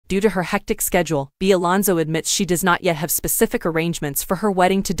Due to her hectic schedule, Alonzo admits she does not yet have specific arrangements for her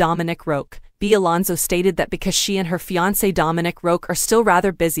wedding to Dominic Roque. Alonzo stated that because she and her fiancé Dominic Roque are still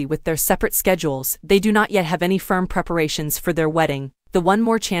rather busy with their separate schedules, they do not yet have any firm preparations for their wedding. The One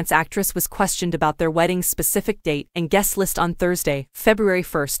More Chance actress was questioned about their wedding's specific date and guest list on Thursday, February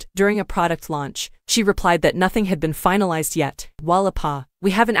 1st, during a product launch. She replied that nothing had been finalized yet. "Wallapa,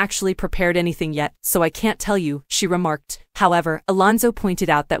 we haven't actually prepared anything yet, so I can't tell you," she remarked. However, Alonzo pointed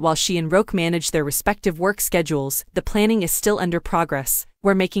out that while she and Roque manage their respective work schedules, the planning is still under progress.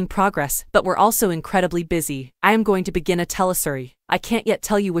 "We're making progress, but we're also incredibly busy. I am going to begin a teleseries. I can't yet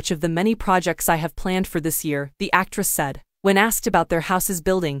tell you which of the many projects I have planned for this year," the actress said. When asked about their house's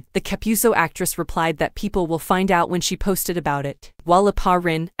building, the Capuso actress replied that people will find out when she posted about it. "Wallapa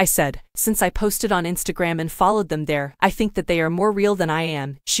Rin," I said. "Since I posted on Instagram and followed them there, I think that they are more real than I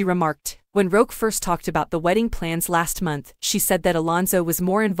am," she remarked. When Roque first talked about the wedding plans last month, she said that Alonzo was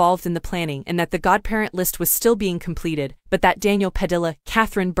more involved in the planning and that the godparent list was still being completed, but that Daniel Padilla,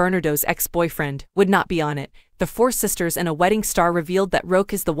 Catherine Bernardo's ex-boyfriend, would not be on it. The four sisters and a wedding star revealed that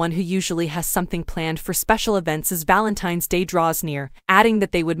Roque is the one who usually has something planned for special events as Valentine's Day draws near, adding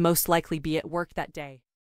that they would most likely be at work that day.